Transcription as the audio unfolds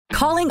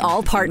Calling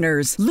all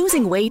partners.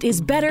 Losing weight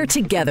is better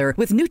together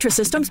with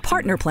Nutrisystem's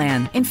Partner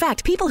Plan. In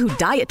fact, people who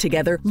diet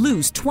together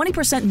lose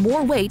 20%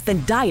 more weight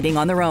than dieting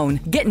on their own.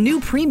 Get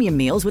new premium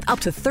meals with up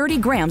to 30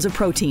 grams of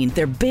protein.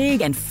 They're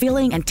big and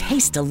filling and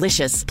taste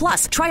delicious.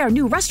 Plus, try our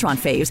new restaurant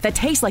faves that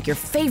taste like your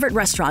favorite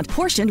restaurant,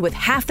 portioned with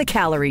half the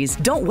calories.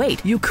 Don't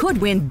wait. You could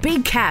win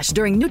big cash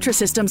during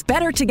Nutrisystem's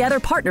Better Together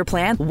Partner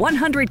Plan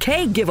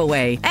 $100K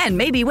giveaway. And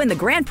maybe win the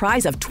grand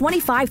prize of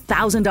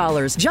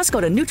 $25,000. Just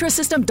go to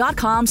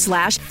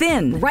Nutrisystem.com/thin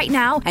right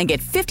now and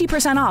get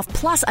 50% off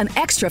plus an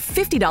extra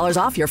 $50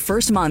 off your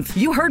first month.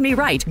 You heard me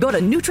right. Go to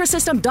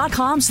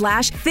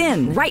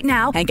Nutrisystem.com/thin right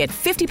now and get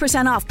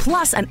 50% off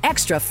plus an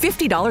extra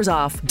 $50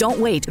 off. Don't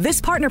wait. This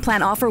Partner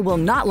Plan offer will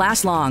not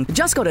last long.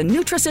 Just go to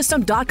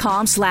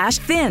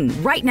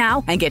Nutrisystem.com/thin right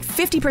now and get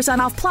 50%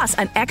 off plus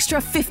an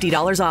extra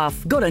 $50 off.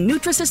 Go to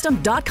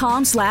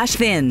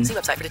Nutrisystem.com/thin. See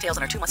website for details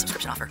on our 2-month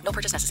subscription offer. No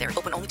purchase necessary.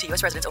 Open only to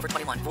U.S. residents over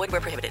 21. Void where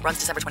prohibited. Runs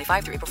December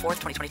 25 through April 4th,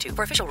 2022.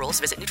 For official rules,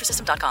 visit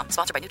Nutrisystem.com.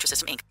 Sponsored by Nutrisystem,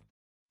 Inc.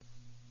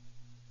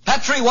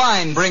 Petri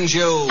Wine brings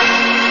you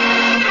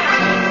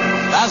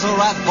Basil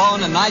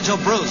Rathbone and Nigel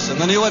Bruce in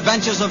the new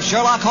adventures of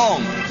Sherlock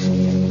Holmes.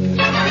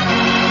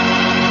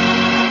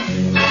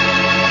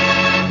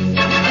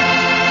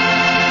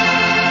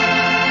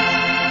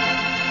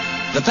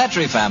 The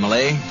Petri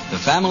family, the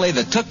family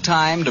that took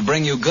time to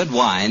bring you good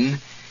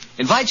wine,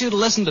 invite you to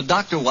listen to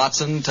Dr.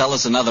 Watson tell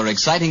us another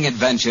exciting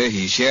adventure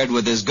he shared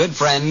with his good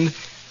friend,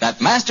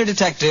 that master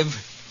detective,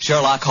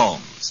 Sherlock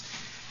Holmes.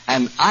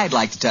 And I'd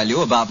like to tell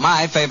you about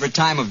my favorite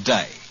time of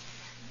day.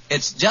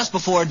 It's just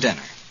before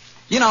dinner.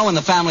 You know, when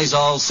the family's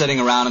all sitting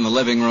around in the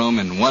living room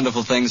and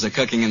wonderful things are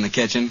cooking in the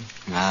kitchen?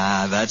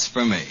 Ah, that's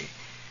for me.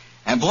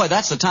 And boy,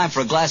 that's the time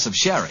for a glass of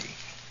sherry.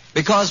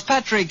 Because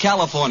Petri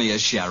California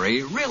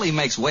sherry really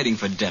makes waiting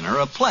for dinner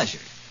a pleasure.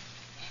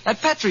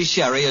 That Petri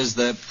sherry is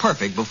the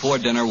perfect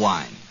before-dinner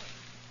wine.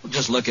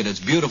 Just look at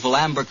its beautiful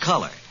amber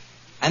color.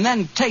 And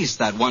then taste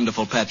that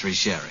wonderful Petri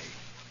sherry.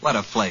 What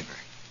a flavor.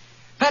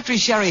 Petri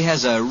sherry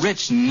has a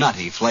rich,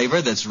 nutty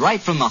flavor that's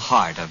right from the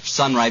heart of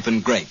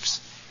sun-ripened grapes.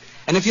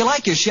 And if you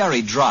like your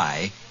sherry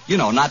dry, you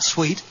know, not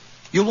sweet,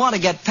 you'll want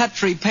to get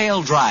Petri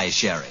Pale Dry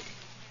Sherry.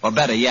 Or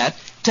better yet,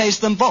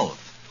 taste them both.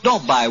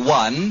 Don't buy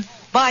one,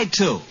 buy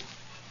two.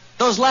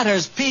 Those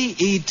letters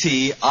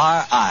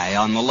P-E-T-R-I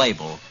on the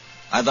label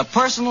are the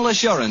personal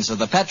assurance of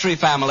the Petri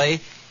family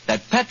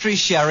that Petri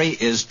sherry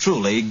is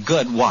truly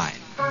good wine.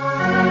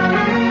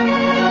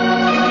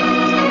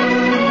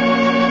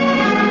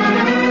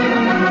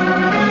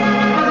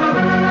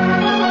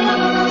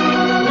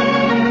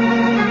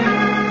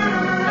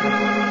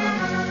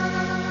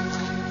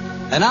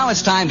 And now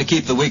it's time to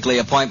keep the weekly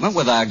appointment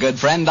with our good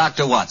friend,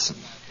 Dr. Watson.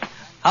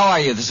 How are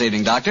you this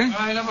evening, Doctor?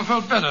 I never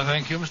felt better,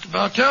 thank you, Mr.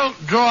 Bartell.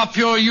 Draw up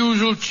your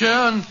usual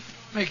chair and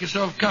make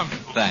yourself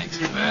comfortable. Thanks.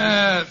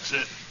 That's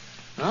it.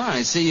 Oh,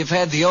 I see you've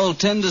had the old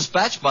tin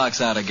dispatch box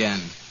out again.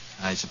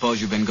 I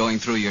suppose you've been going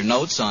through your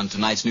notes on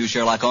tonight's new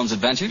Sherlock Holmes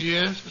adventure?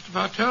 Yes, Mr.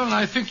 Bartell, and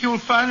I think you'll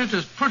find it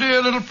as pretty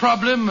a little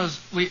problem as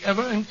we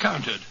ever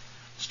encountered.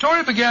 The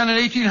story began in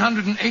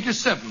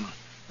 1887.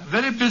 A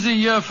very busy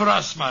year for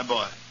us, my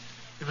boy.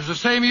 It was the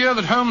same year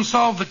that Holmes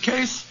solved the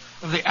case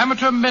of the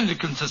Amateur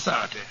Mendicant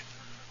Society,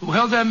 who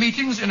held their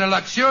meetings in a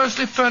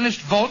luxuriously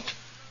furnished vault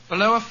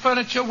below a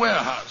furniture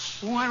warehouse.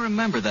 Oh, I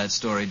remember that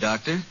story,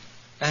 Doctor.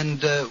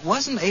 And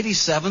wasn't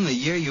 87 the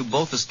year you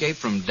both escaped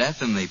from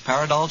death in the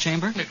Paradol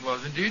chamber? It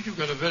was indeed. You've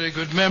got a very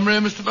good memory,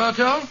 Mr.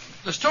 Bartell.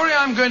 The story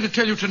I'm going to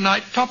tell you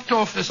tonight topped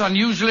off this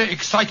unusually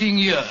exciting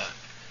year.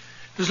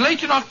 It was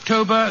late in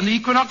October, and the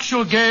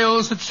equinoctial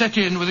gales had set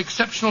in with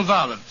exceptional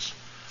violence.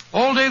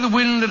 All day the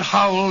wind had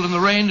howled and the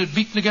rain had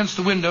beaten against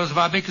the windows of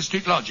our Baker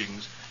Street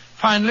lodgings.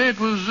 Finally, it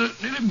was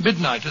nearly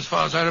midnight, as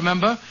far as I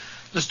remember.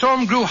 The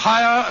storm grew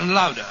higher and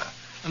louder,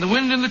 and the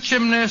wind in the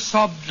chimney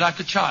sobbed like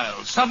a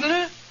child.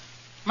 Suddenly,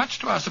 much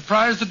to our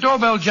surprise, the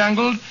doorbell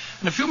jangled,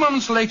 and a few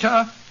moments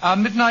later, our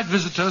midnight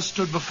visitor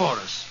stood before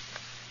us.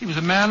 He was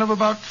a man of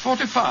about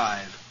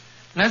 45,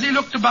 and as he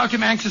looked about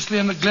him anxiously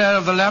in the glare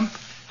of the lamp,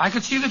 I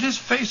could see that his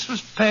face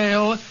was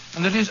pale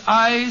and that his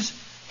eyes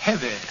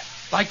heavy,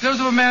 like those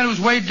of a man who was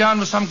weighed down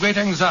with some great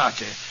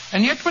anxiety.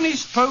 And yet when he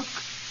spoke,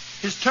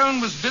 his tone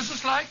was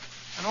businesslike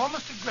and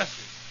almost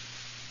aggressive.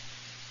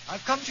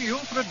 I've come to you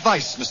for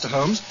advice, Mr.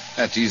 Holmes.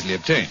 That's easily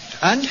obtained.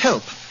 And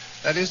help.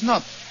 That is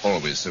not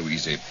always so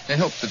easy.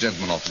 Help the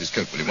gentleman off with his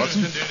coat, will you,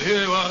 Watson? Yes, indeed.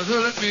 Here you are, sir.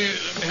 Let me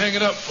hang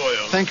it up for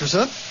you. Thank you,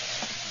 sir.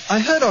 I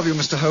heard of you,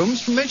 Mr.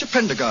 Holmes, from Major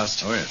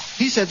Prendergast. Oh, yes.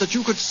 He said that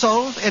you could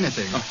solve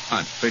anything. Oh,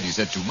 I'm afraid he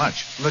said too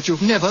much. But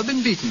you've never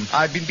been beaten.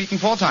 I've been beaten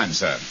 4 times,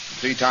 sir.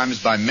 3 times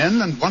by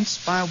men and once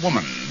by a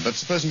woman. But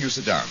supposing you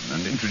sit down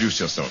and introduce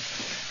yourself.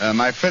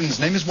 My friend's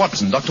name is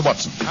Watson, Dr.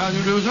 Watson. How do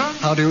you do, sir?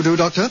 How do you do,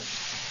 Doctor?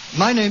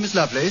 My name is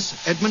Lovelace,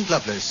 Edmund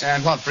Lovelace.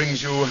 And what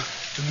brings you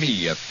to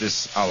me at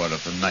this hour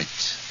of the night,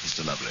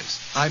 Mr. Lovelace?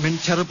 I'm in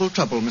terrible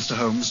trouble, Mr.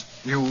 Holmes.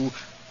 You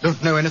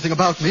don't know anything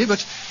about me,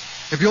 but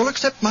if you'll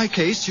accept my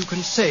case, you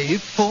can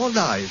save 4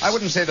 lives. I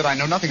wouldn't say that I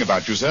know nothing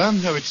about you, sir,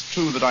 though it's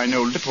true that I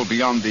know little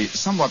beyond the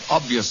somewhat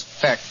obvious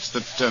facts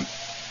that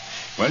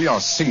Well, you're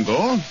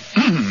single,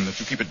 that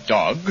you keep a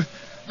dog,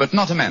 but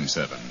not a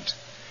manservant.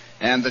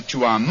 And that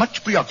you are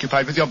much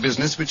preoccupied with your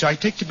business, which I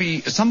take to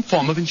be some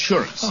form of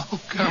insurance.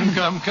 Oh,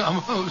 come.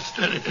 Oh,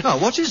 steady. Now,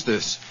 what is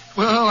this?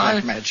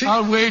 Well, magic?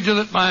 I'll wager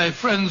that my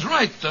friend's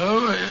right,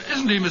 though.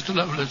 Isn't he, Mr.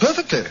 Lovelace?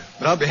 Perfectly.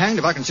 But I'll be hanged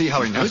if I can see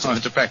how he knows it.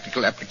 It's a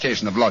practical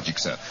application of logic,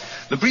 sir.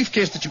 The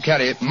briefcase that you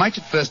carry might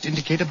at first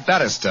indicate a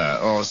barrister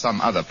or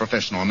some other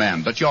professional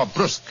man, but your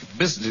brusque,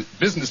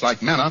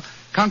 businesslike manner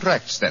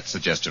counteracts that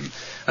suggestion.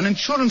 An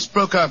insurance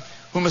broker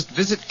who must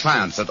visit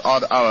clients at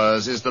odd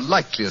hours is the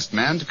likeliest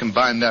man to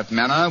combine that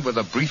manner with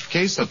a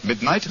briefcase at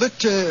midnight. But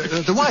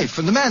the wife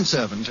and the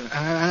manservant,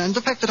 and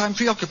the fact that I'm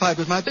preoccupied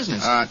with my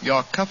business.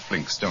 Your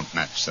cufflinks don't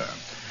match, sir.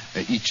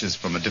 Each is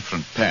from a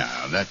different pair.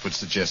 That would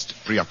suggest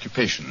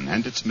preoccupation,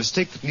 and it's a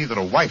mistake that neither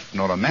a wife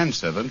nor a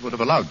manservant would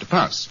have allowed to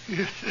pass.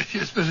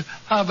 Yes, but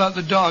how about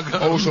the dog?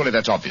 Oh, surely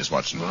that's obvious,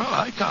 Watson. Well,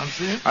 I can't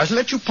see it. I shall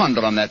let you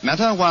ponder on that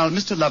matter while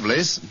Mr.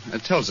 Lovelace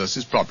tells us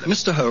his problem.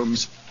 Mr.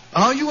 Holmes,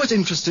 are you as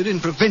interested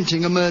in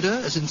preventing a murder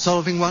as in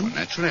solving one? Well,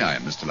 naturally I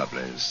am, Mr.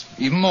 Lovelace.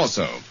 Even more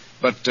so.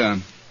 But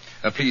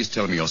please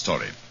tell me your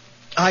story.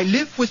 I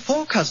live with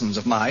 4 cousins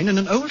of mine in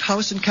an old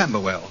house in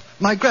Camberwell.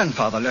 My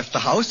grandfather left the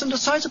house and a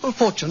sizable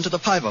fortune to the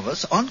 5 of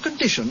us on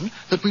condition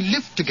that we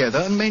lived together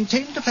and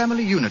maintained a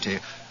family unity.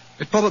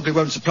 It probably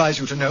won't surprise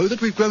you to know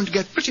that we've grown to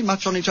get pretty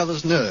much on each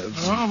other's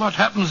nerves. Well, what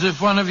happens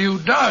if one of you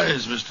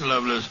dies, Mr.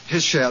 Lovelace?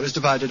 His share is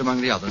divided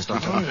among the others,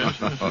 Doctor.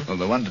 Well,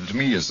 the wonder to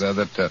me is, sir,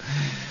 that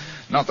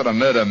not that a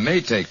murder may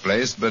take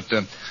place, but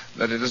that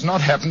it has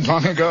not happened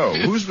long ago.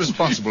 Who's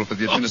responsible for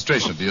the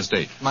administration of the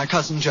estate? My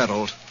cousin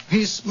Gerald.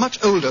 He's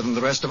much older than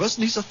the rest of us,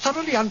 and he's a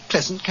thoroughly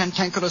unpleasant,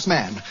 cantankerous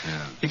man.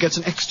 Yeah. He gets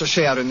an extra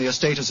share in the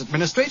estate as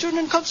administrator, and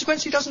in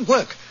consequence he doesn't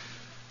work.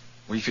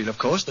 We feel, of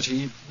course, that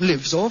he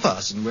lives off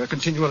us, and we're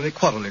continually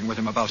quarrelling with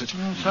him about it.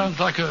 Well,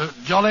 sounds like a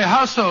jolly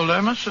household,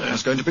 I must say.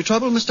 There's going to be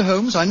trouble, Mr.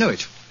 Holmes, I know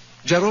it.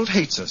 Gerald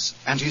hates us,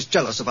 and he's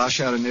jealous of our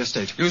share in the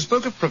estate. You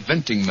spoke of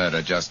preventing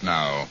murder just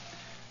now.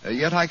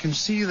 Yet I can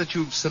see that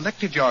you've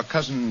selected your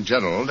cousin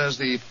Gerald as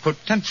the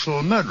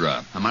potential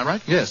murderer. Am I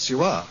right? Yes,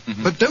 you are.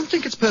 Mm-hmm. But don't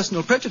think it's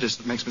personal prejudice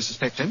that makes me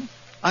suspect him.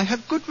 I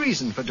have good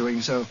reason for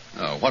doing so.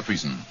 Oh, what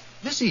reason?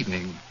 This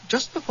evening,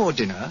 just before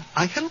dinner,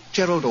 I helped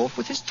Gerald off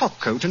with his top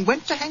coat and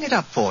went to hang it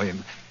up for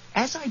him.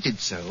 As I did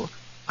so,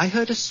 I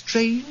heard a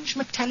strange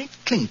metallic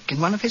clink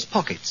in one of his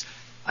pockets.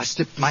 I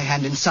slipped my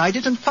hand inside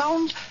it and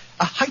found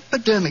a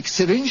hypodermic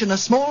syringe and a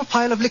small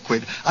phial of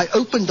liquid. I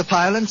opened the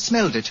phial and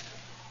smelled it.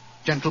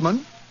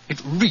 Gentlemen,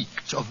 it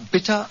reeked of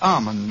bitter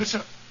almonds.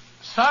 Bitter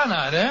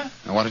cyanide, eh?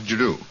 Now, what did you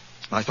do?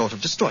 I thought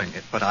of destroying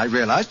it, but I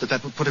realized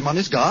that would put him on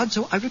his guard,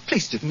 so I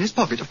replaced it in his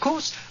pocket. Of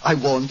course, I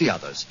warned the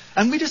others,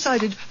 and we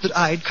decided that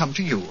I'd come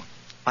to you.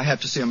 I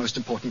had to see a most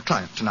important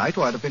client tonight,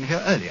 or I'd have been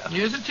here earlier.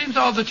 Yes, it seems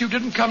odd that you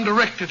didn't come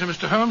directly to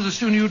Mr. Holmes as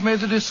soon as you'd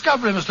made the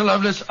discovery, Mr.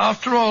 Lovelace.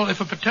 After all,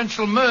 if a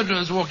potential murderer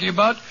is walking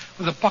about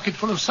with a pocket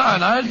full of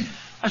cyanide,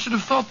 I should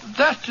have thought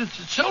that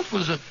itself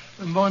was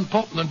more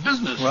important than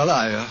business.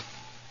 Well,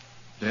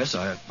 Yes,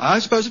 I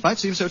suppose it might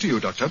seem so to you,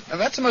 Doctor.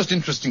 That's a most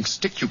interesting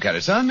stick you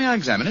carry, sir. May I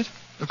examine it?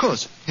 Of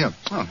course. Here.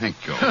 Oh, thank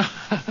you.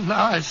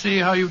 Now I see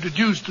how you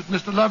deduced that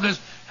Mr. Lovelace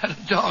had a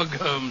dog,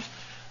 Holmes.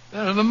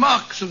 There are the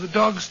marks of the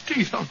dog's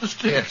teeth on the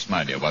stick. Yes,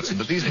 my dear Watson,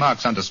 but these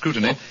marks under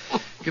scrutiny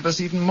give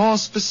us even more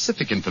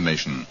specific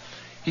information.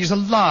 He's a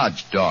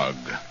large dog.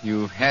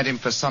 You've had him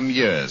for some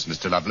years,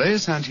 Mr.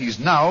 Lovelace, and he's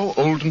now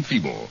old and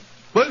feeble.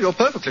 Well, you're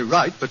perfectly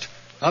right, but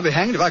I'll be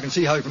hanged if I can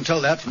see how you can tell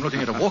that from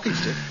looking at a walking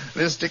stick.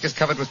 This stick is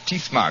covered with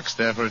teeth marks,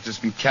 therefore it has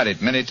been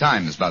carried many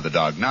times by the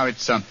dog. Now,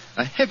 it's a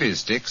heavy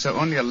stick, so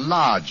only a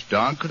large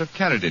dog could have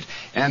carried it.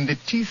 And the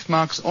teeth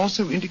marks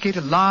also indicate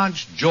a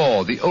large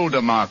jaw. The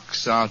older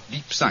marks are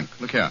deep sunk.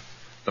 Look here.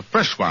 The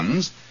fresh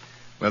ones,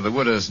 where the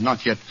wood is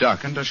not yet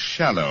darkened, are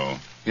shallow.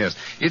 Yes,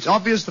 it's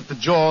obvious that the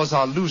jaws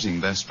are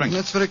losing their strength.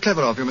 That's very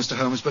clever of you, Mr.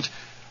 Holmes, but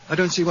I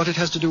don't see what it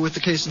has to do with the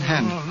case in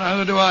hand. Well,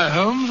 neither do I,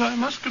 Holmes, I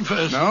must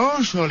confess.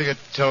 No, surely it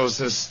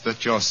tells us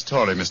that your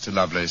story, Mr.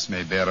 Lovelace,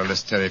 may bear a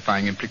less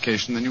terrifying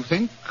implication than you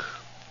think.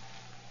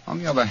 On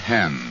the other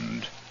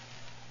hand,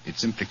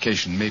 its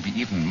implication may be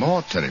even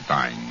more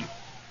terrifying.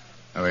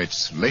 Oh,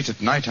 it's late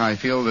at night. I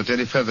feel that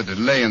any further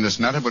delay in this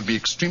matter would be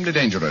extremely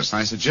dangerous.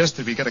 I suggest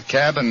that we get a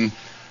cab and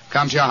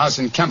come to your house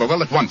in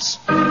Camberwell at once.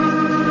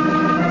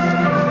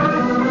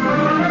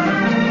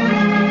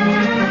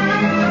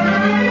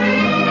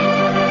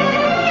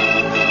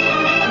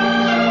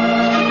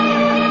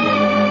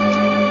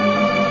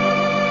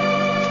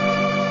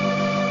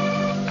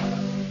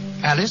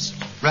 Alice,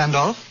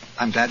 Randolph,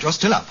 I'm glad you're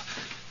still up.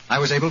 I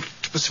was able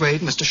to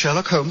persuade Mr.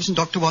 Sherlock Holmes and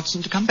Dr.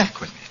 Watson to come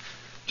back with me.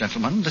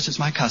 Gentlemen, this is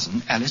my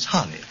cousin, Alice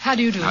Harley. How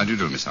do you do? How do you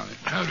do, Miss Harley?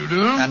 How do you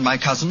do? And my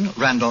cousin,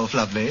 Randolph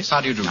Lovelace.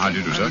 How do you do? How do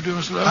you do, sir? How do you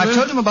do, Mr. I've Lovelace?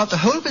 told him about the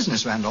whole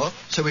business, Randolph,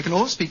 so we can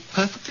all speak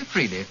perfectly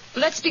freely.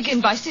 Let's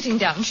begin by sitting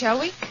down, shall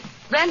we?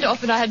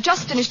 Randolph and I have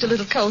just finished a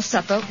little cold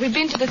supper. We've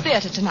been to the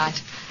theatre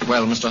tonight.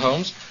 Well, Mr.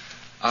 Holmes,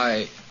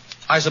 I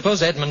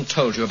suppose Edmund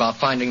told you about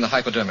finding the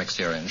hypodermic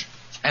syringe.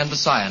 And the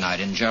cyanide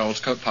in Gerald's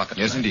coat pocket.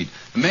 Yes, indeed.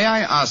 May I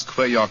ask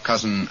where your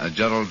cousin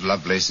Gerald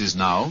Lovelace is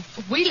now?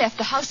 We left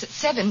the house at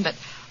 7, but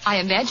I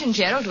imagine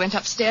Gerald went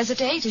upstairs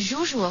at 8 as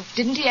usual.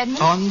 Didn't he,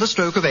 Edmund? On the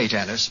stroke of 8,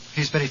 Alice.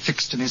 He's very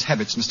fixed in his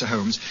habits, Mr.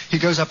 Holmes. He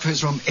goes up to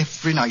his room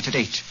every night at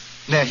 8.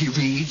 There he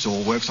reads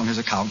or works on his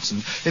accounts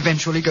and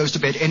eventually goes to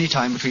bed any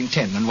time between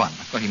 10 and 1.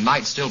 Well, he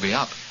might still be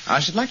up. I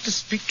should like to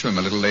speak to him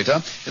a little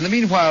later. In the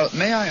meanwhile,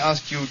 may I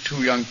ask you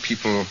two young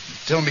people,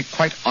 tell me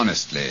quite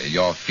honestly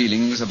your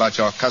feelings about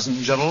your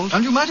cousin Gerald?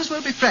 And you might as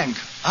well be frank.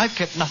 I've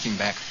kept nothing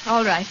back.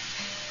 All right.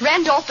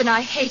 Randolph and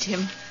I hate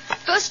him.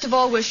 First of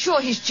all, we're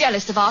sure he's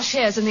jealous of our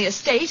shares in the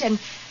estate, and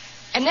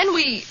then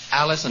we...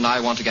 Alice and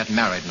I want to get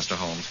married, Mr.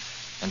 Holmes,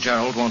 and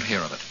Gerald won't hear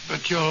of it.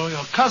 But you're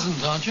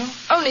cousins, aren't you?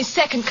 Only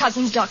second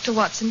cousins, Dr.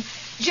 Watson.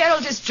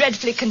 Gerald is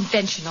dreadfully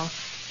conventional.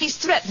 He's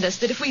threatened us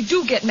that if we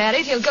do get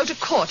married, he'll go to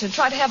court and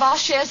try to have our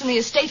shares in the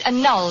estate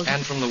annulled.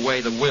 And from the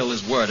way the will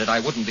is worded, I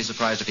wouldn't be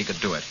surprised if he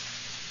could do it.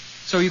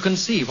 So you can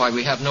see why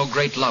we have no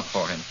great love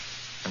for him,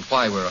 and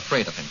why we're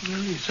afraid of him.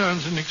 Well, he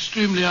sounds an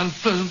extremely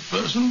unpleasant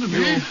person to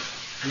me.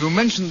 You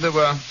mentioned there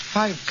were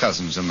 5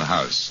 cousins in the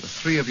house.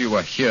 3 of you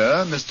were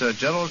here. Mr.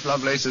 Gerald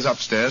Lovelace is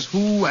upstairs.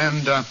 Who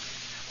and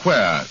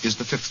where is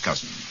the 5th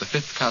cousin? The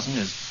 5th cousin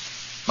is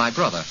my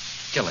brother,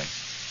 Gilly.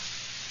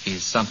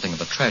 He's something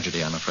of a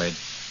tragedy, I'm afraid.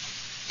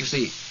 You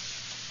see,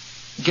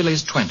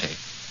 Gilly's 20,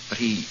 but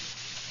he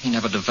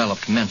never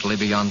developed mentally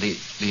beyond the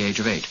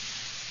age of 8.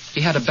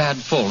 He had a bad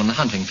fall in the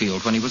hunting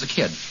field when he was a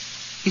kid.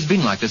 He's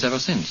been like this ever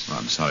since. Oh,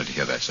 I'm sorry to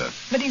hear that, sir.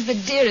 But he's the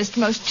dearest,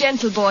 most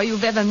gentle boy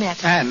you've ever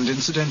met. And,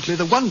 incidentally,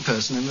 the one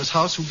person in this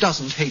house who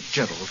doesn't hate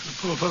Gerald. The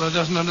poor fellow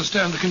doesn't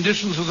understand the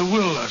conditions of the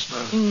will, I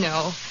suppose.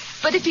 No.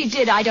 But if he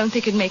did, I don't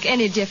think it'd make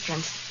any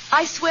difference.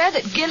 I swear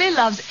that Gilly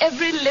loves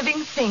every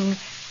living thing,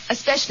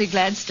 especially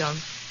Gladstone.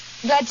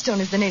 Gladstone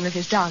is the name of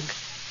his dog.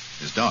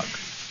 His dog?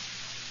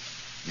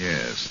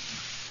 Yes.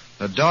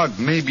 The dog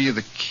may be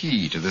the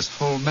key to this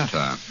whole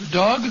matter. The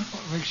dog?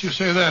 What makes you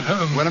say that,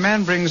 Holmes? When a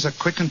man brings a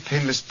quick and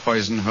painless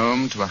poison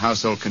home to a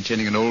household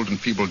containing an old and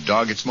feeble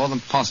dog, it's more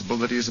than possible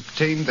that he has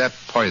obtained that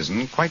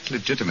poison quite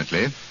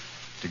legitimately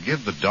to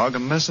give the dog a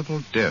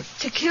merciful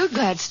death. To kill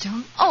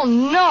Gladstone? Oh,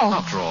 no.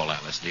 After all,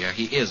 Alice, dear,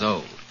 he is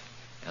old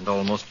and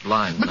almost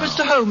blind But, now.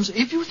 Mr. Holmes,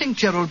 if you think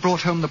Gerald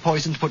brought home the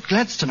poison to put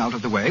Gladstone out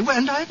of the way, well,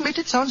 and I admit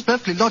it sounds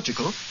perfectly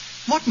logical,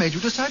 what made you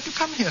decide to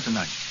come here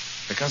tonight?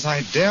 Because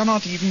I dare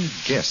not even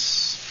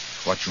guess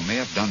what you may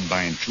have done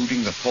by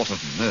intruding the thought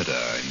of murder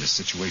in this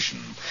situation.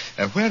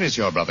 Where is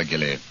your brother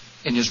Gilly?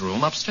 In his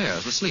room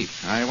upstairs, asleep.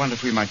 I wonder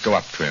if we might go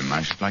up to him.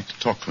 I should like to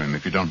talk to him,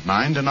 if you don't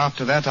mind. And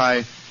after that,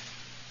 I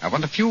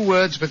want a few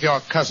words with your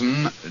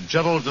cousin,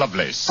 Gerald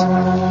Lovelace.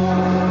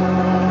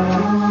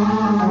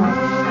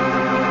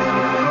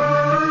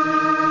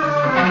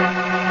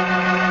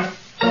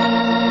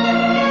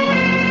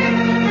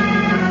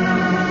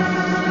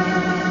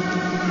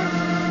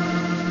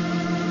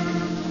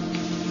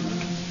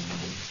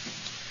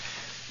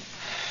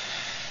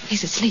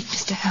 He's asleep,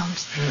 Mr.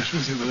 Holmes. Yes,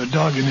 with a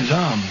dog in his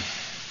arm.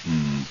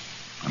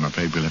 I'm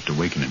afraid we'll have to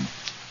waken him.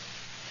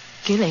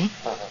 Gilly?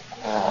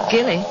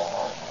 Gilly?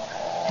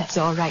 That's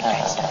all right,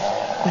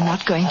 Gladstone. We're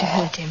not going to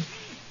hurt him.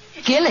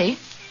 Gilly?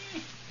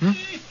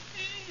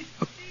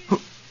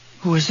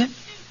 Who is it?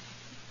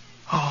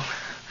 Oh,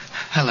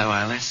 hello,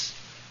 Alice.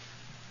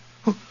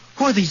 Who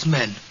are these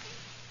men?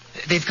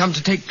 They've come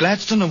to take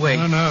Gladstone away.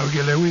 No,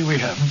 Gilly, we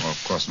haven't. Oh,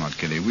 of course not,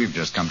 Gilly. We've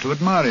just come to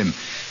admire him.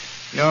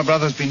 Your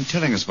brother's been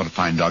telling us what a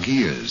fine dog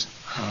he is.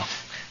 Oh,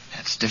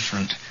 that's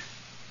different.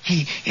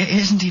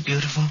 Isn't he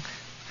beautiful?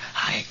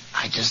 I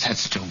just had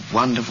such a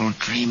wonderful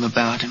dream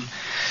about him.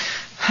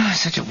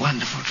 Such a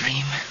wonderful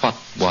dream. What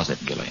was it,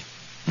 Gilly?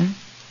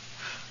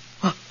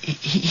 Well,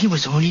 he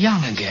was all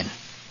young again.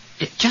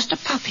 Just a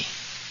puppy.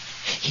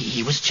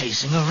 He was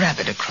chasing a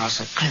rabbit across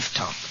a cliff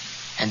top.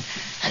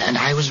 And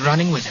I was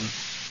running with him.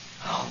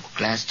 Oh,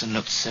 Gladstone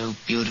looked so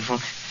beautiful.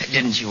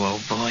 Didn't you,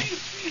 old boy?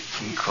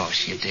 Of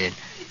course you did.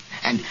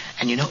 And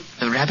you know,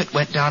 the rabbit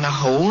went down a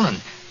hole,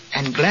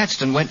 and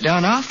Gladstone went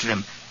down after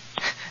him.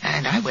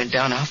 And I went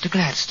down after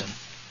Gladstone.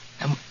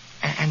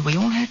 And we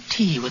all had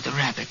tea with the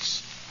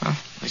rabbits. Oh,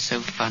 it was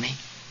so funny.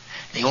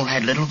 They all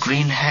had little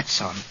green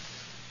hats on.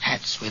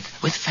 Hats with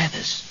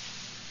feathers.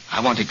 I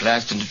wanted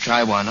Gladstone to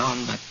try one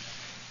on, but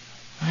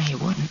he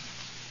wouldn't.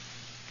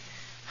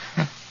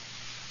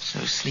 So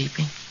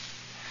sleepy.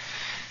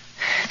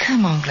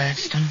 Come on,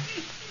 Gladstone.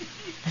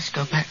 Let's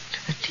go back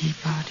to the tea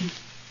party.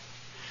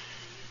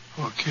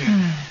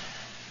 Okay.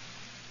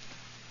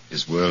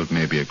 His world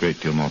may be a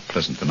great deal more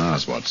pleasant than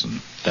ours,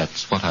 Watson.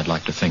 That's what I'd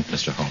like to think,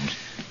 Mr. Holmes.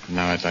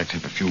 Now I'd like to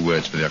have a few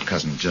words with your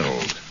cousin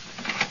Gerald.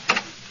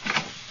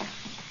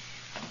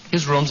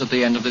 His room's at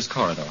the end of this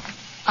corridor.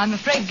 I'm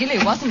afraid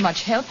Gilly wasn't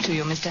much help to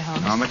you, Mr.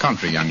 Holmes. On the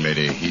contrary, young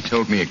lady, he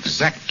told me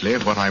exactly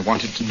what I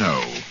wanted to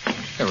know.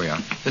 Here we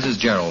are. This is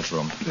Gerald's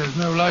room. There's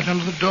no light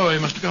under the door. He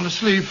must have gone to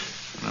sleep.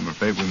 I'm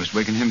afraid we must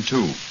waken him,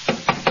 too.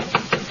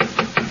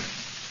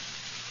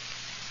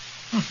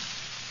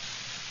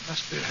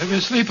 Must be a heavy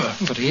sleeper.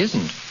 But he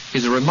isn't.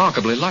 He's a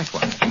remarkably light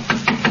one.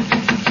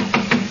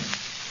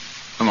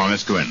 Come on,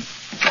 let's go in.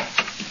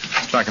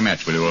 Strike a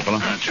match, will you, old fellow?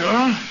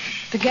 Sure.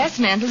 The gas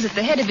mantle's at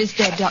the head of his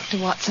bed, Dr.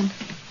 Watson.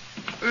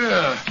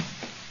 Yeah.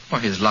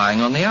 Well, he's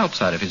lying on the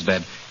outside of his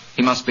bed.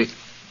 He must be...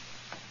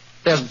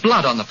 There's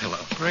blood on the pillow.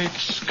 Great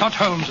Scott,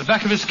 Holmes. The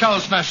back of his skull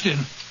smashed in.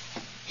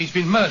 He's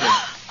been murdered.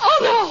 Oh,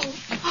 no.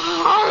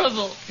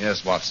 Horrible.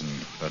 Yes, Watson,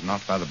 but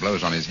not by the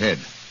blows on his head.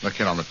 Look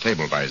here on the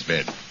table by his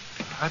bed.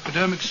 A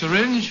hypodermic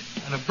syringe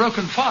and a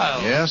broken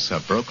file. Yes, a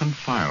broken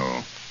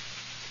file.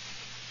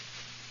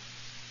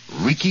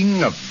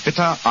 Reeking of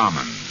bitter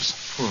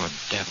almonds. Poor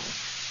devil.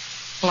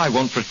 Well, I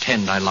won't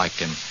pretend I liked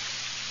him.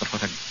 But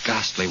what a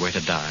ghastly way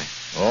to die.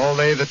 All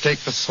they that take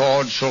the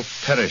sword shall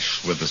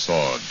perish with the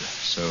sword.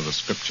 So the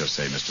scriptures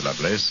say, Mr.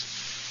 Lovelace.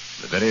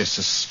 The very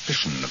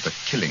suspicion of the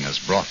killing has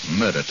brought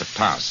murder to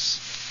pass.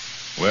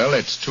 Well,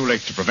 it's too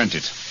late to prevent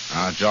it.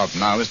 Our job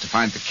now is to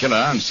find the killer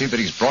and see that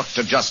he's brought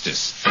to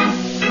justice.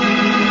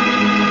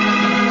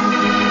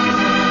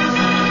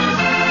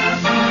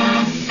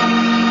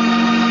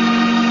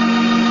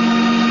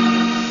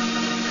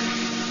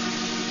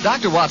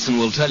 Dr. Watson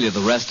will tell you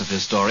the rest of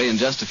his story in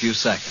just a few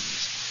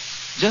seconds.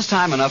 Just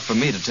time enough for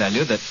me to tell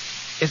you that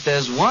if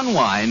there's one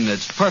wine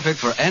that's perfect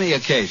for any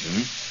occasion,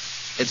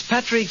 it's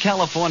Petri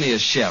California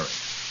Sherry.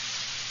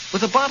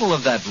 With a bottle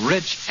of that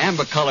rich,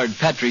 amber-colored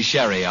Petri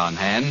Sherry on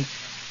hand,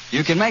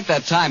 you can make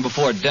that time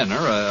before dinner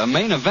a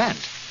main event.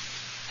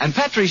 And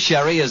Petri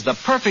Sherry is the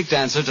perfect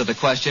answer to the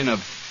question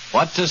of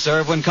what to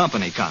serve when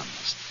company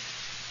comes.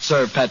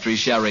 Serve Petri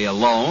Sherry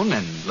alone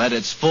and let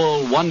its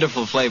full,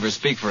 wonderful flavor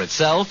speak for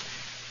itself,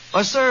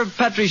 or serve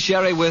Petri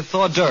Sherry with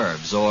hors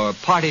d'oeuvres or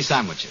party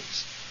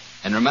sandwiches.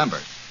 And remember,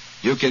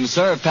 you can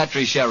serve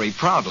Petri Sherry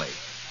proudly,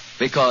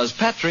 because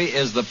Petri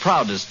is the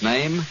proudest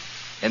name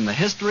in the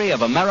history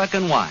of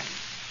American wine.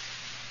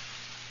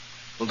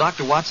 Well,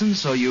 Dr. Watson,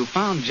 so you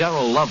found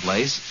Gerald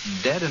Lovelace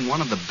dead in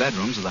one of the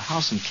bedrooms of the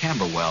house in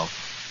Camberwell.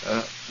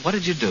 What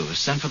did you do?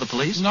 Send for the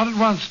police? Not at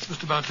once,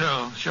 Mr.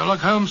 Bartell. Sherlock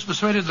Holmes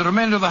persuaded the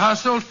remainder of the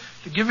household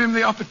to give him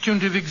the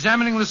opportunity of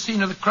examining the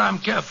scene of the crime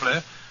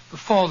carefully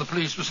before the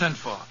police were sent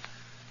for.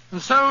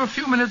 And so, a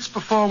few minutes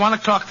before 1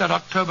 o'clock that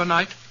October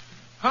night,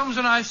 Holmes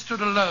and I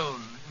stood alone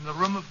in the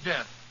room of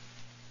death.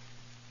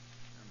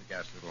 Turn the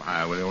gas a little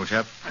higher, will you, old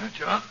chap?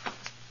 John.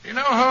 You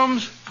know,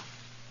 Holmes,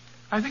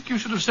 I think you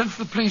should have sent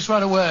for the police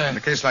right away. In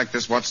a case like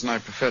this, Watson, I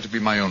prefer to be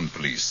my own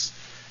police.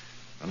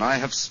 When I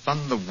have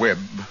spun the web,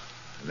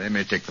 they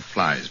may take the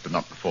flies, but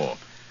not before.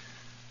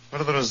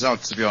 What are the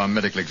results of your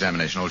medical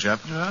examination, old chap?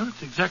 Well,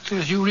 it's exactly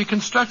as you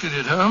reconstructed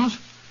it, Holmes.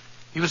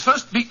 He was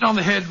first beaten on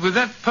the head with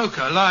that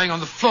poker lying on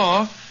the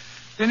floor.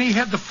 Then he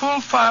had the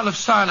full phial of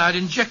cyanide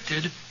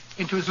injected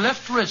into his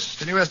left wrist.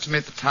 Can you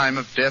estimate the time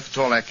of death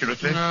at all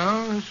accurately?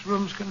 No, this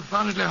room's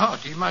confoundedly hot.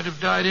 He might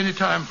have died any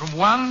time from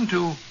 1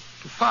 to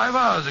 5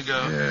 hours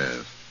ago.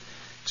 Yes.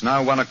 It's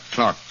now 1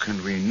 o'clock,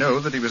 and we know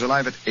that he was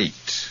alive at 8.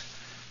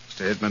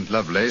 Mr. Edmund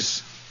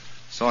Lovelace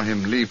saw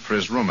him leave for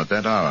his room at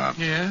that hour.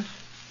 Yes,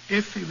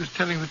 if he was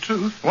telling the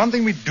truth. One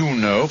thing we do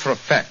know for a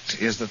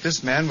fact is that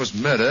this man was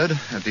murdered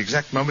at the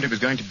exact moment he was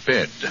going to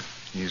bed.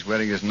 He's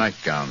wearing his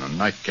nightgown and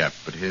nightcap,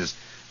 but his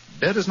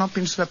bed has not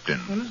been slept in.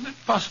 Well, isn't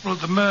it possible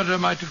that the murderer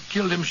might have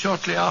killed him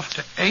shortly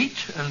after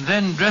 8 and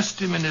then dressed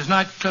him in his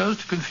night clothes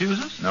to confuse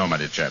us? No, my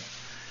dear chap.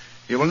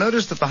 You will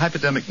notice that the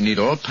hypodermic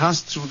needle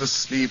passed through the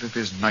sleeve of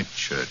his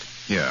nightshirt.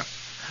 Here.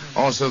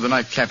 Also, the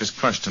nightcap is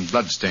crushed and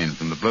bloodstained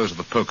from the blows of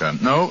the poker.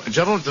 No,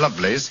 Gerald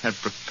Lovelace had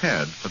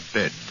prepared for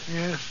bed.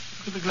 Yes.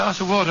 Look at the glass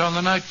of water on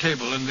the night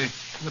table and the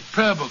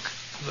prayer book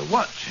and the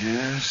watch.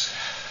 Yes.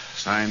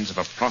 Signs of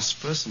a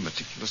prosperous and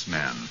meticulous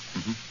man.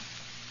 Mm-hmm.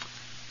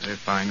 Very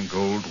fine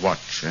gold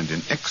watch and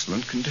in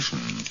excellent condition.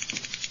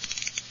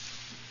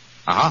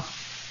 Aha.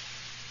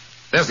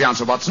 There's the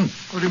answer, Watson.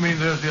 What do you mean,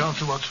 there's the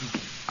answer, Watson?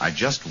 I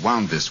just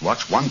wound this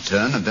watch one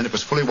turn, and then it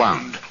was fully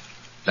wound.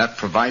 That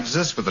provides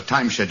us with the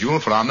time schedule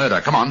for our murder.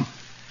 Come on.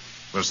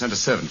 We'll send a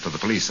servant for the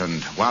police,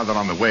 and while they're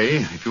on the way,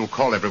 if you'll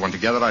call everyone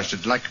together, I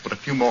should like to put a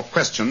few more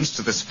questions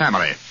to this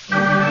family.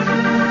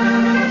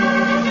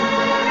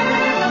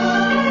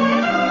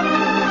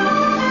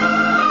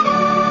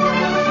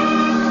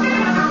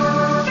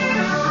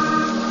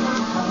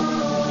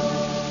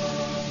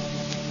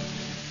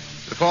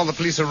 Before the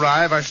police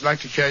arrive, I should like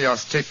to hear your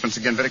statements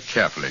again very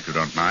carefully, if you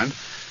don't mind.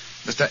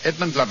 Mr.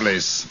 Edmund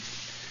Lovelace,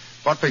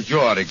 what were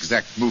your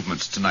exact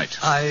movements tonight?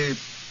 I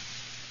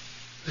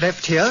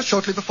left here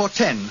shortly before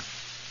 10.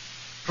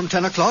 From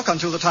 10 o'clock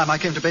until the time I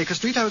came to Baker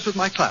Street, I was with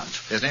my client.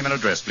 His name and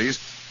address, please.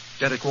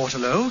 Derek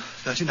Waterlow,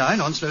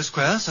 39 Onslow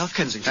Square, South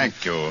Kensington.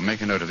 Thank you.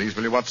 Make a note of these,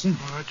 will you, Watson?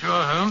 All right,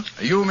 you're home.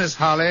 You, Miss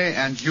Harley,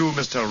 and you,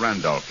 Mr.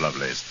 Randolph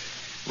Lovelace,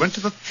 went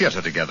to the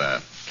theater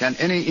together. Can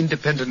any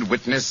independent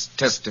witness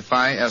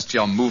testify as to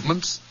your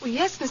movements? Well,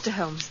 yes, Mr.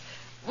 Holmes.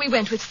 We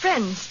went with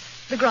friends,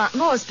 the Grant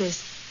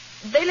Moresbys.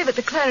 They live at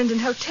the Clarendon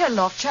Hotel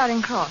off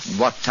Charing Cross.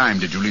 What time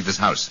did you leave this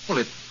house?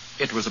 Well,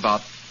 it was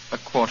about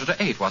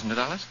 7:45, wasn't it,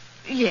 Alice?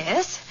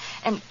 Yes,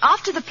 and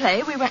after the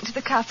play, we went to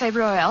the Café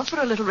Royal for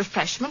a little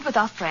refreshment with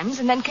our friends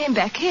and then came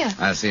back here.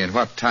 I see. And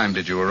what time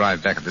did you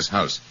arrive back at this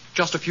house?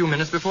 Just a few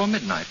minutes before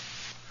midnight.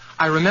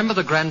 I remember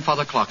the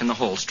grandfather clock in the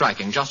hall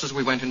striking just as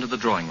we went into the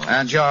drawing room.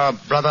 And your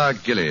brother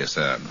Gilly,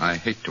 sir. I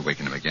hate to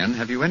waken him again.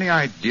 Have you any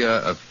idea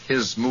of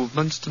his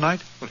movements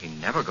tonight? Well, he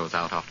never goes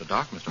out after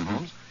dark, Mr.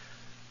 Holmes.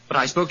 But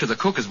I spoke to the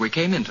cook as we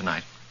came in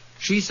tonight.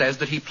 She says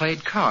that he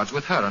played cards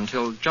with her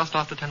until just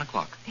after 10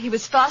 o'clock. He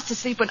was fast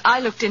asleep when I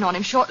looked in on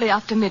him shortly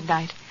after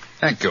midnight.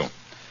 Thank you.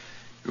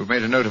 You've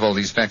made a note of all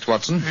these facts,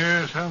 Watson?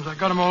 Yes, Holmes, I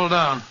got them all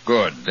down.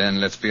 Good.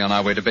 Then let's be on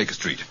our way to Baker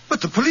Street.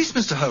 But the police,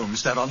 Mr.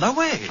 Holmes, they're on their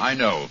way. I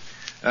know.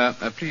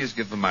 Please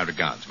give them my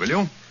regards, will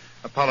you?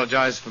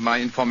 Apologize for my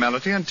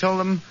informality and tell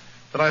them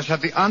that I shall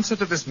have the answer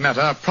to this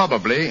matter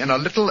probably in a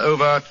little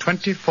over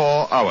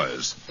 24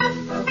 hours.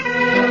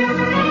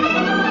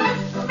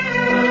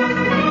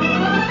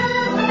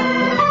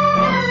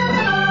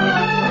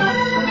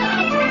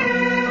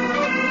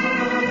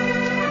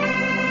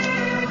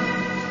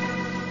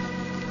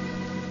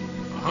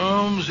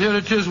 Holmes, here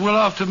it is well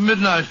after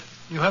midnight.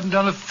 You haven't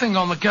done a thing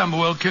on the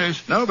Camberwell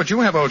case. No, but you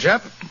have, old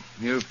chap.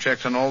 You've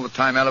checked on all the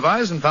time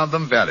alibis and found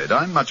them valid.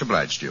 I'm much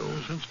obliged to you.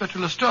 Inspector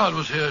Lestrade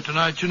was here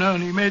tonight, you know,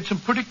 and he made some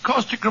pretty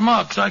caustic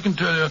remarks, I can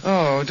tell you.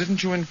 Oh,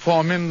 didn't you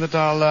inform him that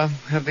I'll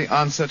have the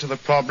answer to the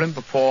problem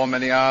before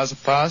many hours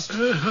have passed?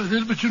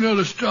 But you know,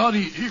 Lestrade,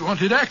 he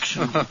wanted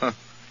action.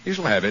 He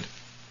shall have it.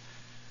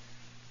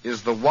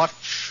 Is the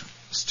watch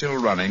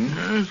still running?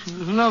 Yes,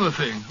 there's another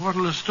thing.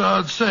 What'll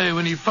Lestrade say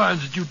when he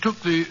finds that you took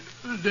the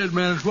dead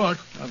man's watch?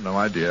 I've no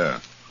idea.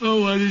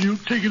 Oh, why didn't you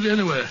take it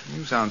anywhere?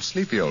 You sound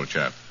sleepy, old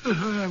chap.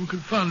 I am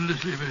confoundedly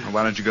sleepy.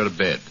 Why don't you go to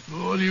bed?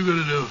 What are you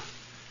going to do?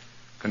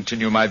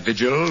 Continue my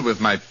vigil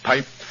with my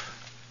pipe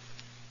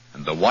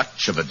and the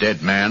watch of a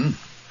dead man.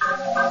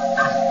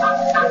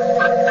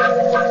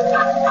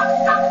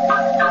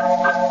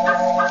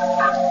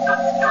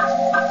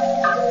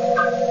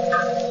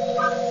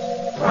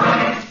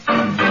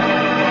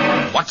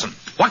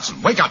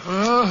 Watson, wake up!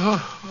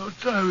 What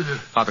time is it?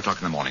 5 o'clock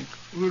in the morning.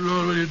 Good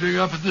Lord, what are you doing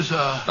up at this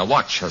hour? The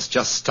watch has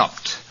just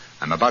stopped.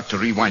 I'm about to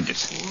rewind it.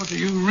 What are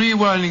you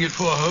rewinding it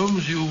for,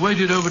 Holmes? You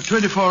waited over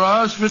 24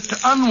 hours for it to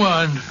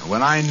unwind.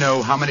 When I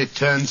know how many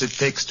turns it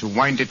takes to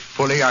wind it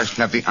fully, I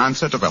shall have the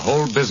answer to the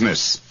whole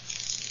business.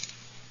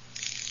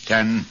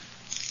 10,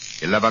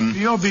 11...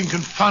 You're being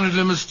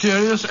confoundedly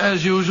mysterious,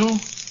 as usual.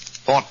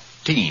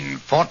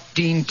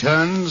 14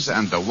 turns,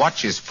 and the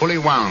watch is fully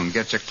wound.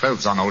 Get your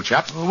clothes on, old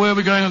chap. Well, where are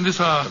we going on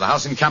this hour? To the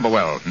house in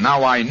Camberwell.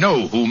 Now I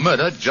know who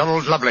murdered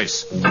Gerald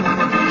Lovelace.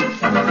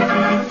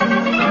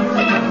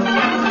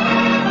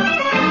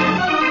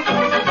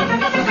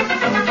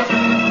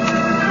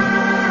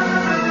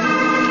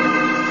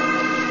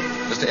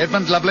 Mr.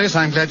 Edmund Lovelace,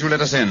 I'm glad you let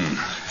us in.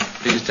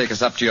 Please take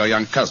us up to your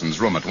young cousin's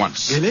room at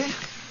once. Really?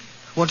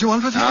 What do you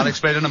want with him? I'll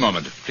explain in a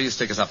moment. Please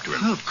take us up to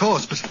him. Oh, of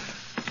course, but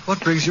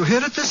what brings you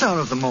here at this hour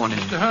of the morning?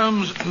 Mr.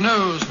 Holmes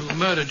knows who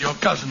murdered your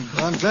cousin.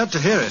 Well, I'm glad to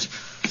hear it.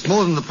 It's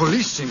more than the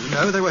police seem to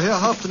know. They were here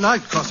half the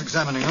night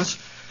cross-examining us.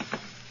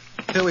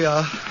 Here we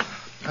are.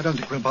 I don't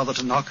think we'll bother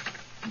to knock.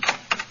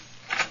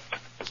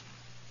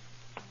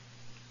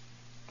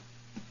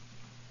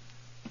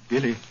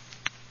 Gilly?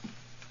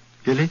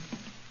 Gilly?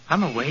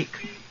 I'm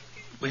awake.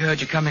 We heard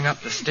you coming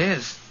up the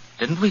stairs,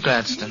 didn't we,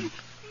 Gladstone?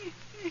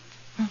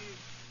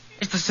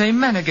 It's the same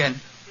man again.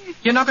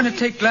 You're not going to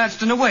take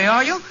Gladstone away,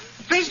 are you?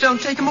 Please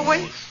don't take him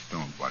away.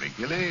 Don't worry,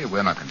 Gilly.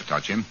 We're not going to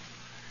touch him.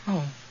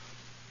 Oh,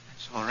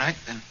 that's all right,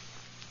 then.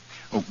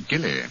 Oh,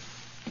 Gilly.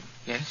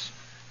 Yes?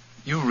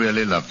 You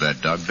really love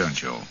that dog,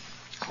 don't you?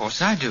 Of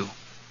course I do.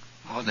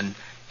 More than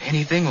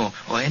anything or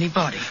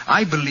anybody.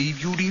 I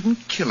believe you'd even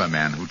kill a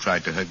man who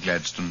tried to hurt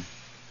Gladstone.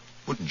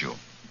 Wouldn't you?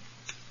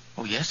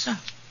 Oh, yes, sir.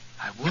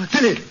 I would.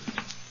 Gilly!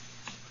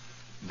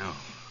 No.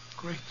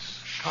 Great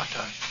Scott.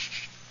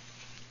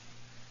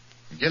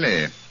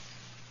 Gilly,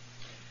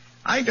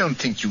 I don't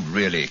think you'd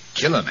really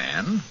kill a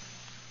man.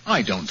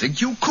 I don't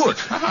think you could.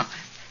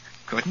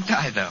 Couldn't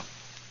I, though?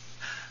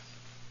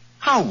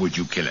 How would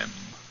you kill him?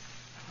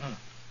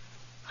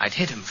 I'd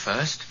hit him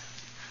first.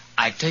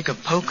 I'd take a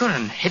poker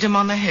and hit him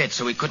on the head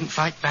so he couldn't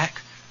fight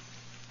back.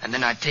 And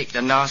then I'd take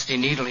the nasty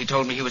needle he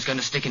told me he was going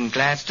to stick in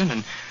Gladstone,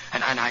 and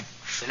I'd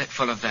fill it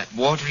full of that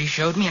water he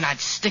showed me, and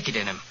I'd stick it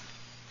in him.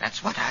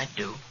 That's what I'd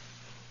do.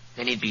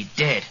 Then he'd be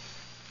dead.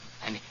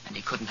 And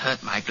he couldn't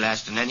hurt my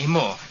Gladstone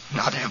anymore.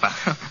 Not ever.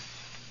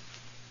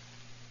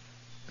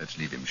 Let's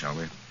leave him, shall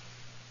we?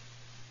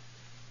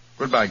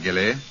 Goodbye,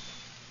 Gilly.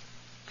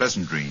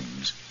 Pleasant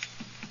dreams.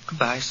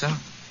 Goodbye, sir.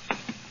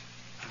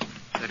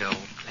 Good old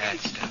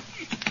Gladstone.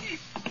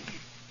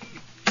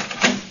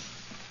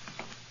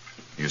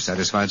 You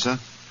satisfied, sir?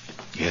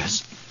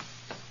 Yes.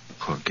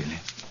 Poor Gilly.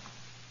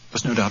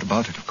 There's no doubt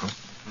about it, of course.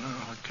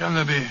 Oh, can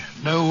there be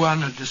no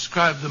one to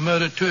describe the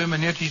murder to him,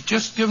 and yet he's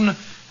just given an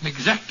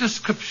exact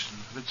description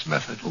of its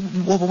method?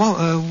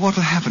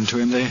 What'll happen to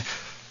him?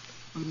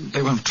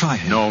 They won't try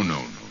him. No.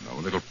 A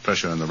little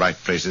pressure in the right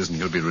places, and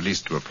he'll be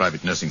released to a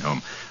private nursing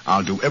home.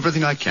 I'll do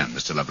everything I can,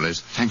 Mr.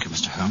 Lovelace. Thank you,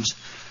 Mr. Holmes.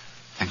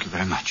 Thank you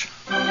very much.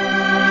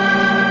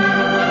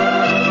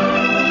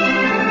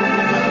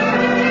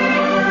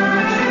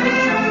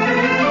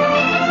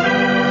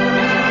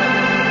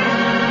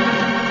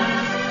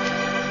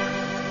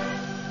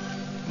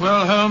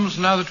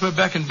 now that we're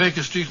back in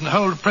Baker Street and the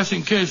whole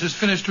depressing case is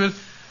finished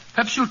with,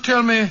 perhaps you'll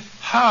tell me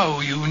how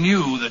you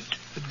knew that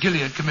Gilly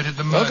had committed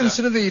the murder. Well,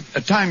 consider the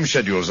time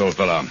schedules, old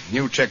fellow.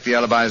 You checked the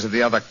alibis of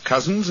the other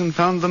cousins and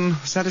found them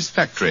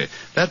satisfactory.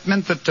 That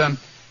meant that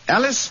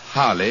Alice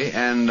Harley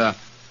and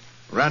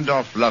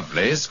Randolph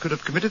Lovelace could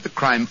have committed the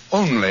crime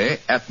only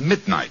at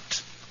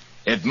midnight.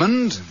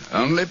 Edmund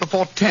only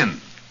before 10.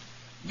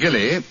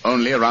 Gilly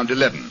only around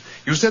 11.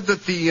 You said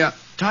that the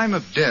time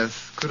of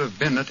death could have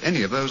been at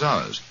any of those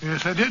hours.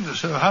 Yes, I did.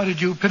 So how did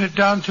you pin it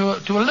down to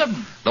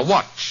 11? The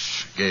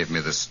watch gave me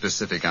the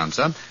specific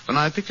answer. When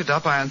I picked it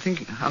up, I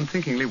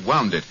unthinkingly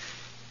wound it.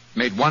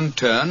 Made one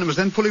turn and was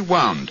then fully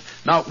wound.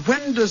 Now,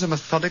 when does a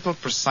methodical,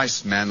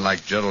 precise man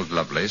like Gerald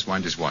Lovelace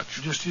wind his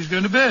watch? Just as he's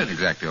going to bed.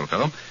 Exactly, old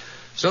fellow.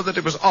 So that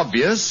it was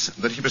obvious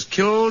that he was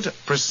killed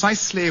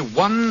precisely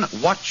one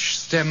watch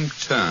stem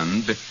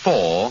turn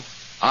before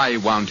I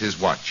wound his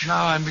watch.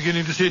 Now I'm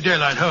beginning to see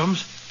daylight,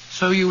 Holmes.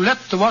 So you let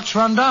the watch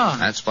run down?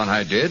 That's what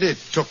I did. It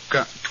took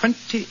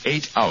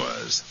 28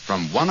 hours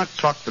from 1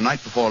 o'clock the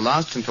night before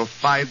last until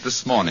 5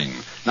 this morning.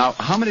 Now,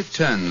 how many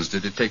turns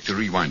did it take to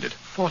rewind it?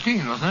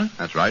 14, wasn't it?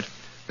 That's right.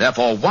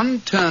 Therefore,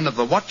 one turn of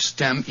the watch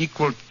stem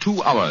equaled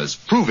 2 hours,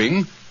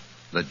 proving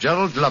that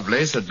Gerald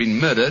Lovelace had been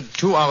murdered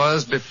 2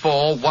 hours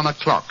before 1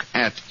 o'clock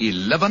at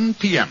 11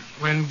 p.m.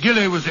 When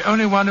Gilly was the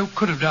only one who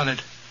could have done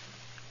it.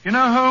 You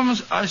know,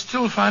 Holmes, I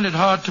still find it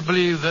hard to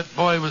believe that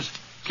boy was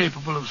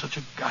capable of such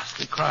a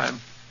ghastly crime.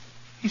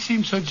 He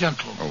seemed so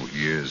gentle. Oh,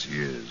 he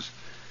is.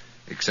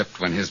 Except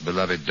when his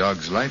beloved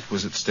dog's life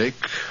was at stake,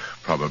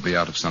 probably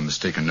out of some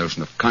mistaken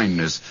notion of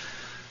kindness.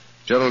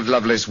 Gerald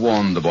Lovelace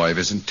warned the boy of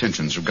his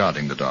intentions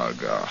regarding the dog.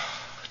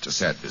 It's a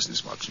sad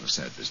business, Watson, a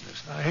sad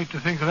business. I hate to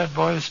think of that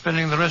boy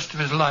spending the rest of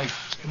his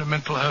life in a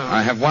mental home.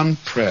 I have one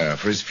prayer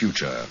for his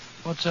future.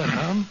 What's that,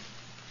 Holmes?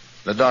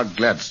 The dog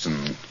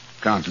Gladstone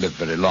can't live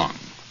very long.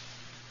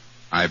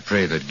 I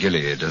pray that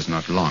Gilly does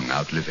not long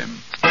outlive him.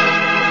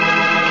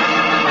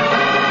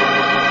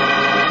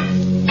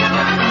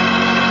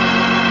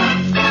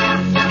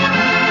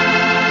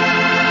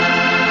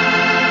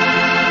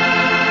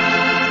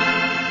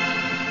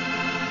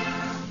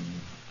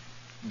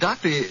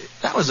 Doctor,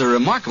 that was a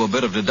remarkable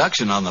bit of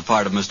deduction on the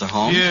part of Mr.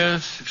 Holmes.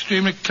 Yes,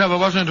 extremely clever,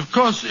 wasn't it? Of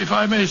course, if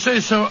I may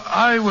say so,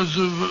 I was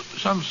of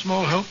some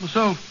small help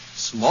myself.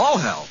 Small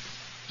help?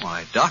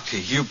 Why, Doctor,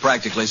 you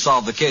practically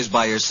solved the case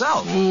by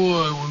yourself.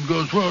 Oh, I wouldn't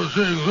go as far as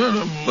saying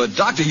that. But,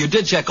 Doctor, you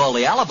did check all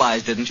the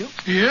alibis, didn't you?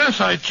 Yes,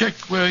 I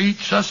checked where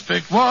each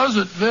suspect was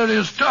at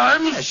various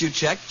times. Yes, you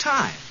checked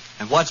time.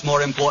 And what's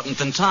more important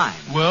than time?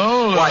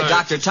 Well, Why,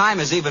 Doctor, time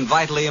is even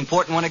vitally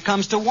important when it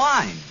comes to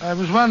wine. I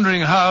was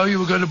wondering how you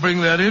were going to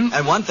bring that in.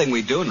 And one thing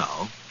we do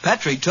know,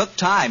 Petri took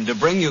time to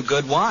bring you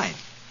good wine.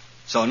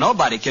 So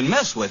nobody can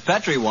miss with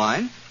Petri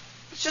wine.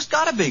 It's just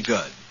got to be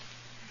good.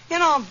 You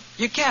know,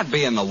 you can't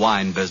be in the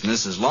wine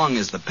business as long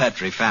as the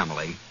Petri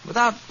family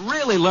without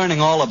really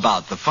learning all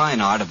about the fine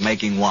art of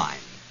making wine.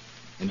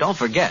 And don't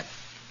forget,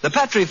 the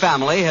Petri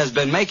family has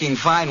been making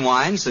fine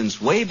wine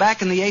since way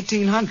back in the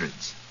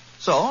 1800s.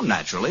 So,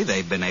 naturally,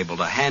 they've been able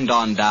to hand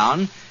on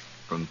down,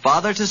 from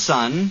father to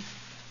son,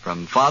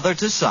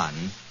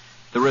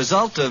 the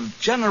result of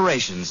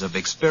generations of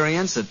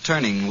experience at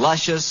turning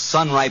luscious,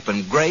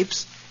 sun-ripened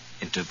grapes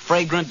into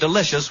fragrant,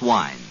 delicious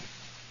wine.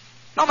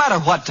 No matter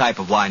what type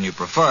of wine you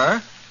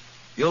prefer,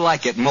 you'll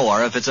like it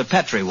more if it's a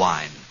Petri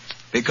wine,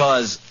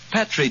 because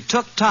Petri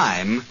took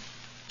time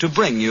to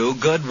bring you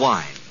good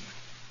wine.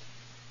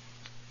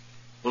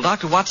 Well,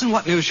 Dr. Watson,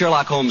 what new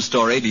Sherlock Holmes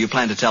story do you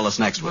plan to tell us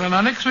next week? Well, now,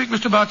 next week,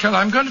 Mr. Bartell,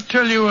 I'm going to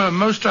tell you a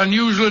most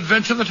unusual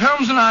adventure that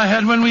Holmes and I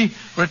had when we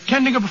were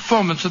attending a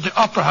performance at the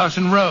Opera House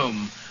in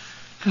Rome.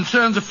 It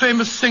concerns a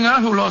famous singer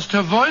who lost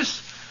her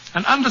voice,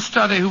 an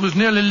understudy who was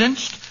nearly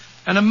lynched,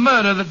 and a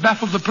murder that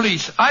baffled the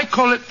police. I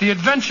call it The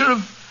Adventure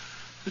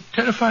of the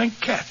Terrifying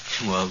Cat.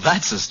 Well,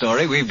 that's a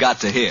story we've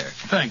got to hear.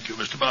 Thank you,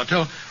 Mr.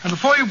 Bartell. And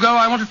before you go,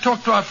 I want to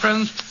talk to our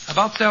friends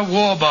about their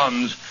war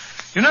bonds.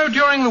 You know,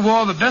 during the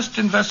war, the best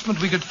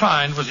investment we could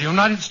find was a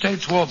United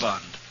States war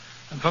bond.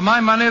 And for my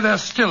money, they're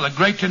still a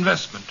great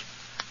investment.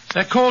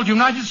 They're called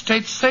United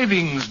States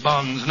savings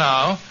bonds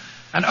now,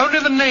 and only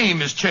the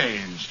name is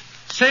changed.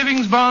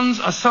 Savings bonds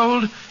are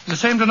sold in the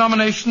same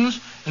denominations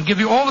and give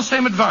you all the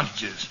same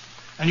advantages.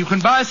 And you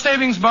can buy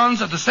savings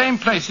bonds at the same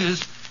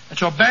places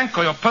at your bank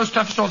or your post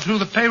office or through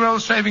the payroll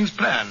savings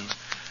plan.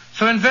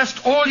 So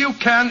invest all you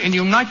can in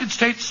United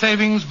States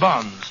savings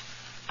bonds,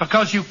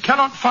 because you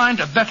cannot find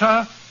a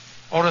better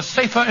or a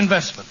safer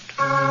investment.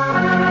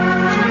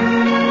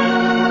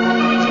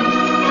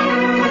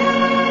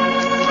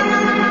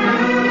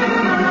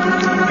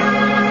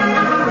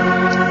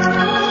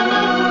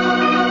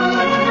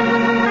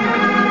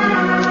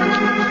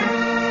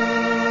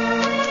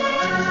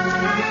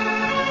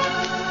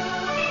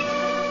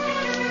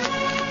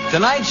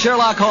 Tonight's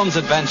Sherlock Holmes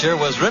adventure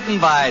was written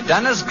by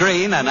Dennis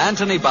Green and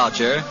Anthony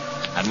Boucher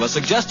and was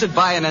suggested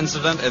by an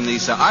incident in the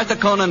Sir Arthur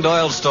Conan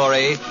Doyle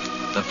story,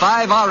 The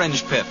 5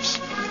 Orange Pips.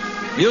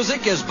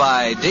 Music is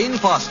by Dean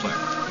Fostler.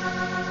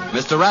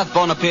 Mr.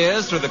 Rathbone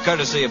appears through the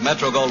courtesy of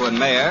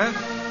Metro-Goldwyn-Mayer,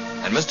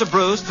 and Mr.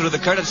 Bruce through the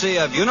courtesy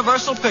of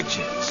Universal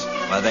Pictures,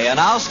 where they are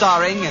now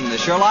starring in the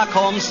Sherlock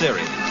Holmes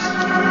series.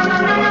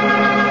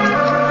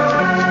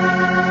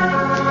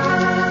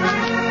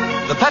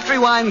 The Petri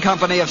Wine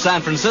Company of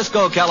San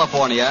Francisco,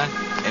 California,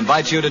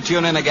 invites you to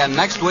tune in again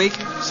next week,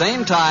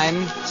 same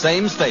time,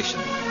 same station.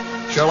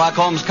 Sherlock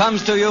Holmes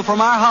comes to you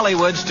from our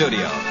Hollywood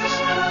studios.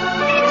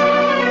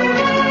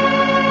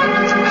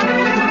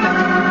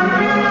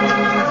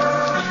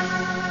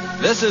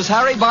 This is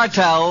Harry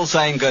Bartell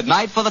saying good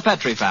night for the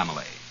Petri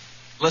family.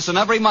 Listen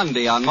every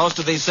Monday on most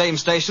of these same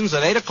stations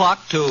at 8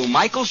 o'clock to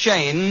Michael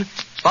Shayne,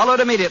 followed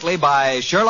immediately by Sherlock